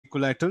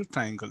equilateral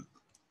triangle,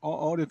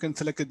 or you can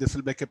select it. This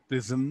will be like a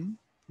prism.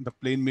 The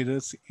plane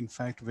mirrors, in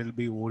fact, will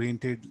be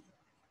oriented.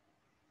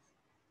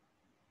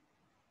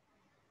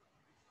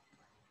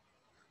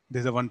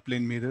 There's a one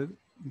plane mirror.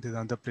 There's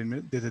another plane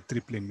mirror. There's a three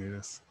plane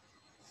mirrors.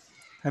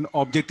 An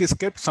object is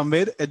kept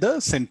somewhere at the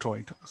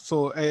centroid.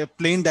 So a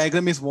plane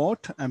diagram is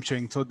what I'm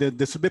showing. So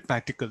this will be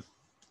practical.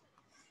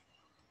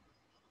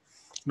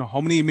 Now,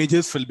 how many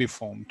images will be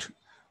formed?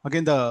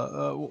 Again,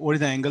 what is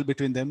the angle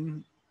between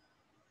them?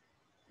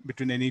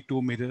 Between any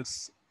two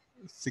mirrors,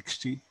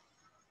 60.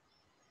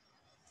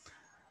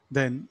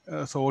 Then,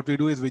 so what we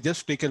do is we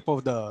just take help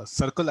of the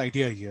circle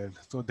idea here.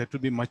 So that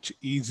will be much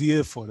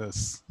easier for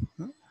us.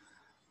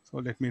 So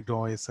let me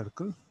draw a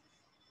circle.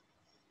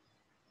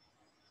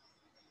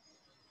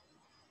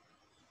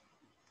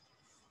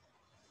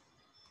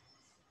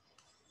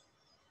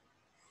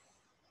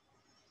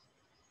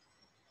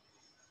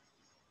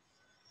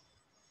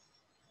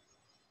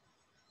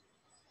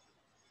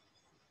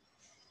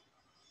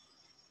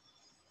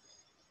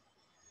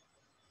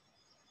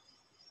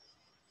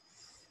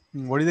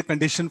 What is the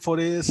condition for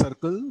a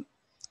circle?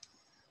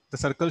 The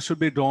circle should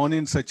be drawn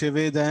in such a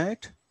way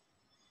that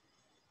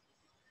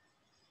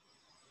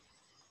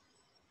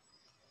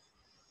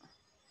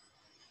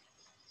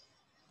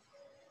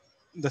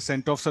the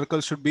center of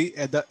circle should be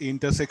at the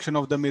intersection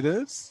of the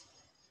mirrors.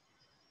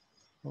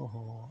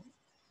 Oh,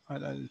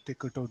 I'll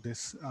take it out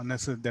this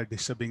unless they're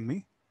disturbing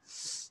me.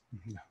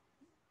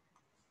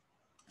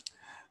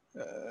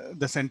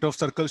 The center of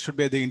circle should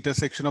be at the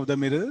intersection of the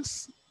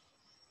mirrors.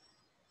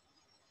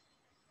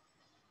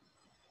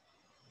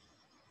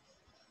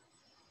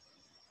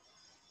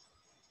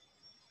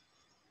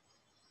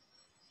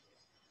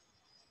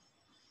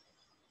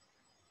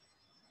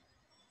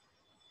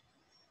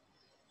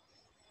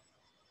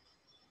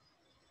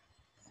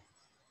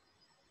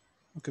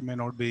 Okay, may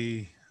not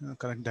be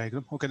correct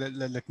diagram. Okay,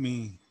 let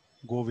me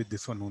go with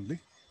this one only.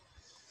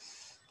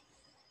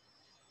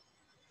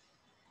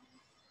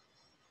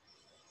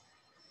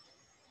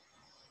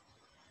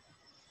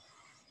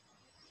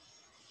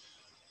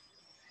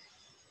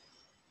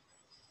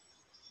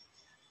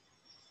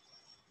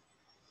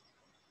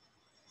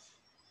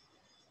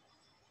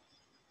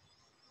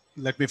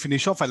 Let me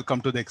finish off. I'll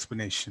come to the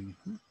explanation.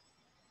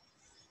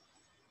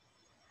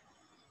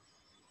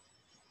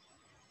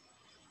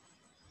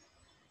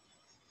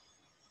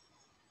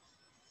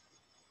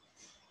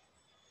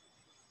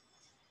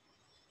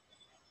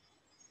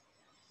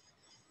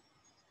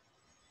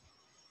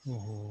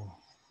 Oh.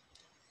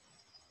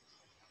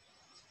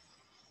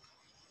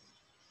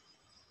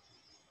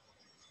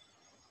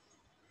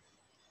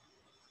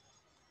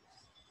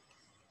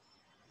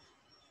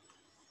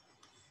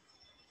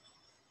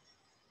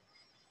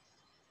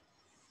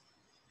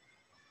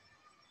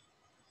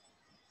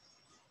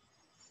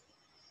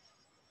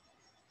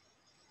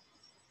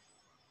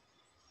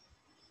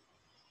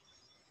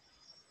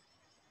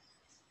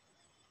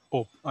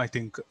 Oh, I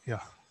think, yeah.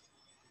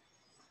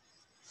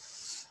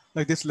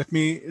 Like this, let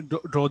me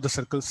draw the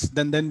circles.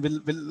 Then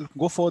we'll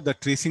go for the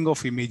tracing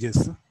of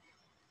images.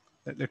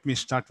 Let me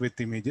start with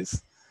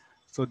images.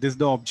 So this is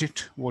the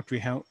object, what we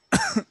have.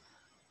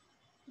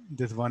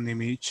 This one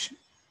image.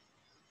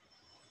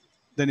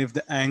 Then if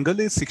the angle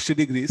is 60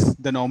 degrees,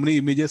 then how many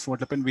images, what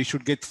happened? We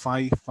should get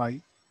five.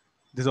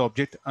 This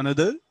object,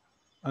 another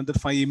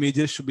 5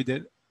 images should be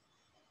there.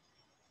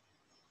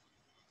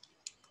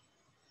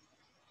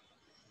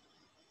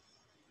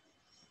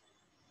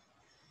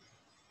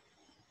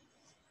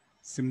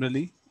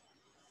 Similarly,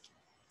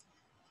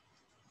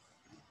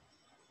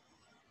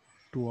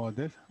 two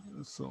other.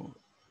 So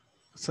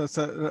it's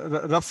a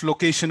rough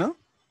location. Huh?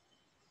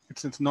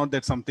 It's not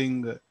that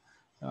something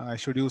I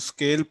should use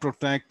scale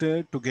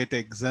protractor to get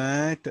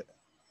exact.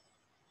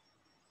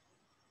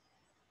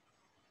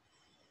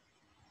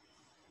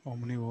 How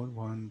many more?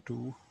 1,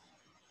 2.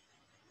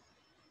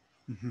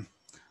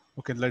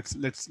 Okay,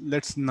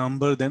 let's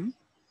number them.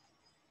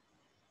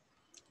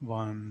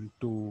 1,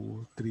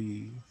 2,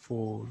 3,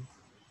 4,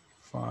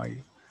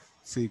 5,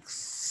 6,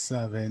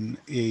 7,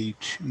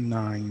 8,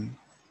 9,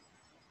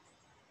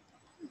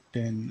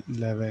 10,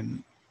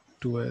 11,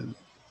 12.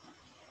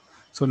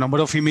 So number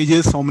of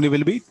images, how many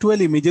will be?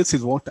 12 images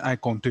is what I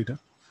counted.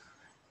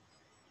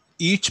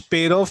 Each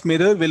pair of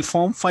mirror will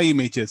form 5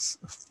 images.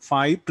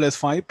 5 plus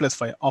 5 plus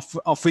 5.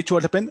 Of which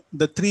what happened?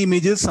 The 3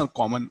 images are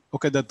common.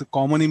 Okay, the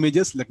common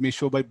images, let me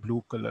show by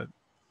blue color.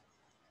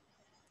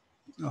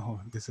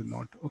 Oh, this is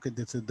not. Okay,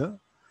 this is the.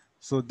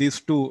 So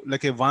these two,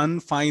 like a 1,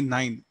 5,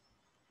 9,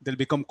 they'll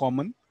become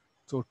common.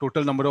 So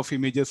total number of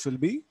images will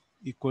be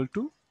equal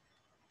to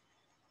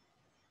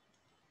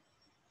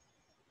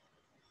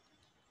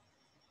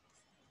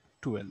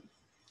 12.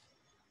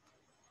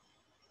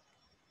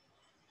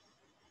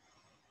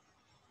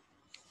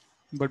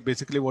 But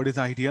basically, what is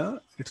the idea?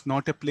 It's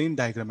not a plane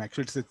diagram.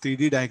 Actually, it's a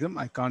 3D diagram.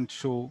 I can't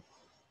show.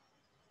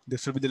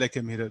 This will be like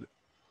a mirror.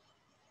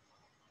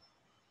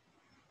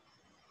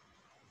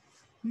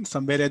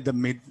 Somewhere at the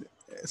mid,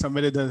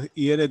 somewhere at the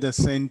ear at the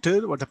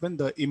center, what happened?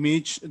 The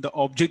image, the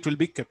object will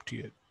be kept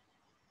here.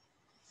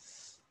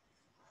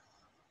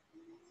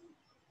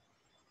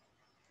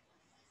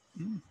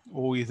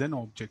 O is an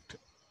object.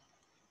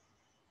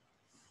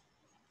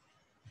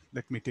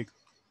 Let me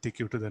take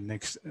you to the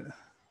next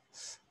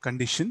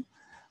condition.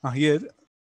 Here